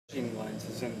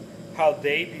lenses and how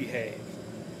they behave.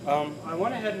 I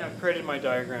went ahead and I've created my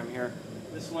diagram here.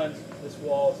 This lens, this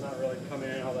wall is not really coming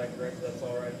in all that great, but that's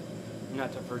all right. I'm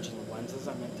not diverging the lenses,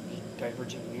 I'm meant to be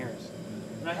diverging mirrors.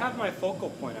 And I have my focal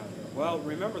point out here. Well,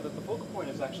 remember that the focal point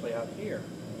is actually out here.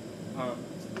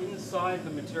 It's inside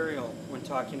the material when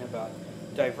talking about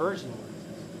diverging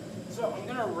lenses. So I'm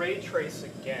going to ray trace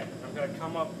again. I'm going to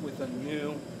come up with a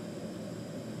new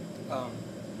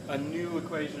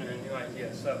equation and a new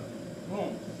idea. So,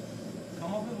 boom,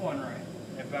 come up with one ray.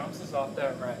 It bounces off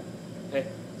that ray. Okay,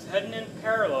 it's heading in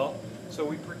parallel, so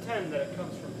we pretend that it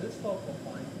comes from this focal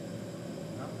point.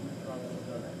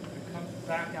 It comes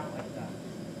back out like that.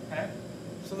 Okay?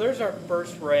 So there's our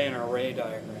first ray in our ray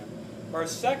diagram. Our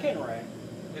second ray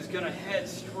is going to head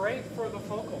straight for the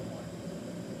focal point.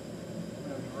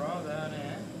 I'm going to draw that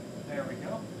in. There we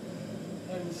go.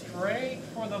 And straight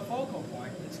for the focal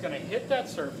point. It's going to hit that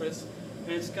surface,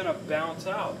 and it's going to bounce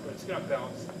out, but it's going to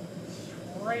bounce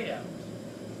straight out.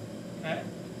 Okay?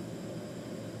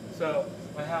 So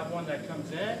I have one that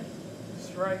comes in,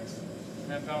 strikes,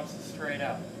 and then bounces straight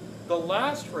out. The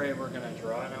last ray we're going to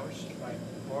draw, and I wish my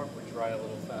board would dry a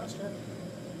little faster.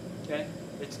 Okay?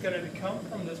 It's going to come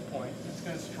from this point. It's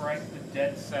going to strike the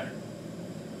dead center.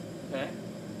 Okay?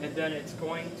 And then it's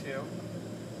going to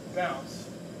bounce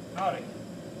out again.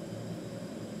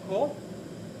 Cool?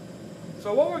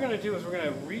 So what we're going to do is we're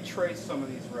going to retrace some of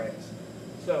these rays.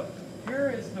 So here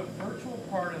is the virtual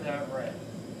part of that ray.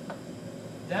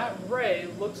 That ray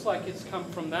looks like it's come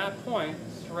from that point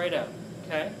straight out.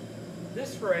 Okay?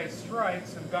 This ray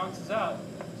strikes and bounces out,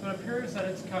 so it appears that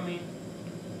it's coming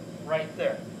right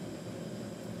there.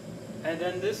 And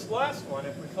then this last one,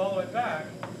 if we follow it back,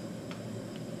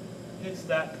 hits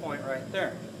that point right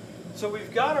there. So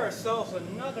we've got ourselves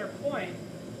another point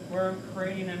where I'm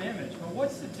creating an image. Well,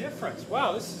 what's the difference?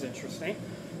 Wow, this is interesting.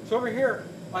 So over here,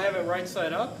 I have it right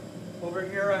side up. Over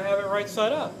here, I have it right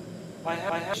side up.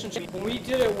 When we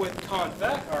did it with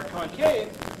convex or concave,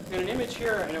 we had an image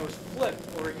here, and it was flipped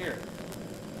over here.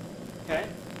 Okay?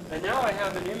 And now I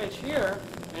have an image here,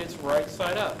 and it's right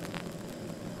side up.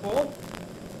 Cool?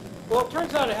 Well, it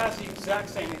turns out it has the exact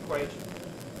same equation.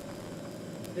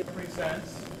 It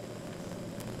represents,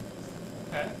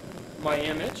 okay, my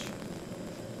image.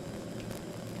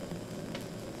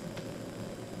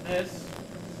 This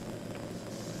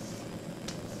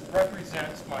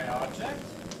represents my object.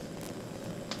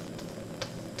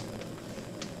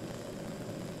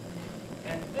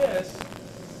 And this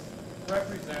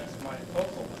represents my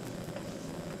focal length.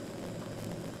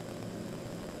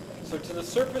 So to the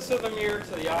surface of the mirror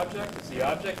to the object is the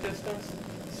object distance.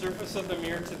 The surface of the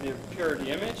mirror to the appeared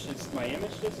image is my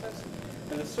image distance.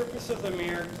 And the surface of the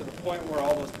mirror to the point where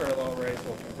all those parallel rays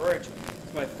will converge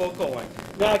is my focal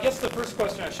length. Now I guess the first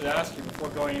question I should ask you before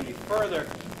going any further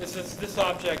is this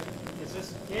object, is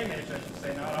this image, I should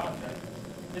say, not object,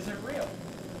 is it real?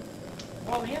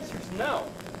 Well, the answer is no.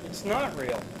 It's not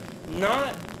real.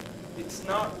 It's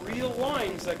not real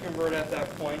lines that convert at that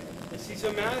point. It's these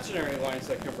imaginary lines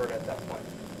that convert at that point.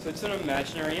 So it's an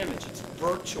imaginary image. It's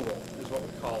virtual, is what we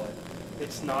call it.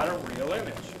 It's not a real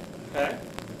image. Okay?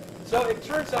 So it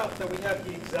turns out that we have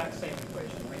the exact same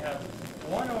equation. We have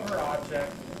 1 over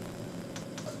object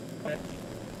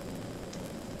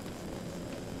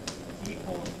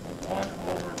equals 1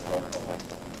 over focal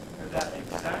length. For that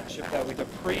exact shift that we the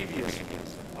previous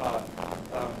images.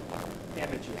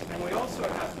 And we also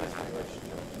have this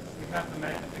relationship. We have the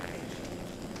magnification.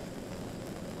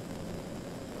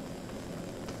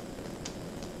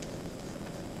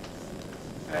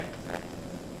 Okay?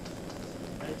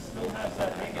 And it still has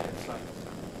that negative sign.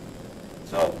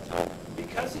 So,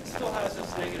 because it still has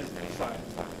this negative sign,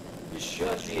 you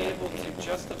should be able to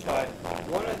justify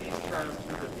one of these terms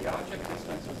where the object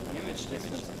distance is the image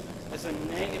distance as a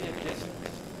negative distance.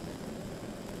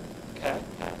 Okay?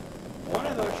 One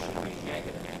of those should be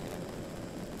negative.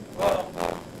 Well,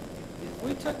 if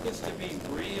we took this to be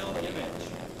real image,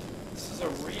 this is a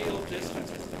real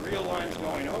distance, it's the real lines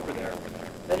going over there,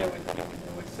 then it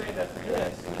would say that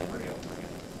this is real.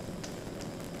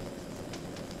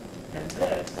 And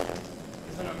this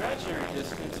is an imaginary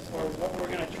distance, or what we're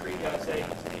going to treat as a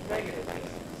negative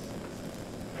distance.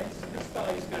 Okay, so this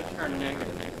value is going to turn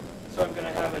negative. So I'm going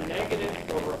to have a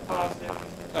negative over a positive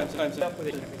times up with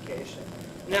a magnification.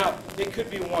 Now, it could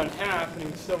be 1/2, and you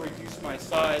can still reduce my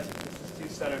size if this is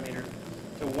 2 centimeters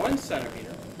to 1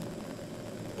 centimeter.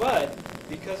 But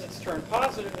because it's turned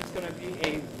positive, it's going to be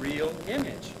a real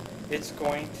image. It's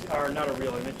going to, or not a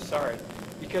real image, sorry.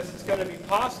 Because it's going to be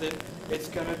positive, it's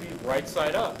going to be right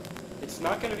side up. It's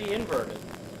not going to be inverted.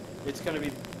 It's going to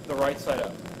be the right side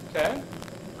up. Okay?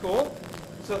 Cool?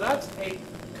 So that's a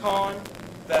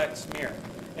convex mirror.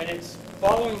 And it's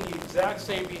following the exact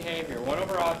same behavior. 1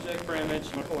 over object per image,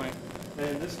 1 point. And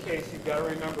in this case, you've got to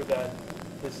remember that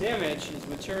this image is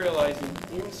materializing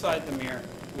inside the mirror.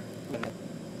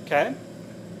 Okay?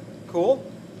 Cool?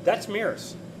 That's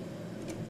mirrors.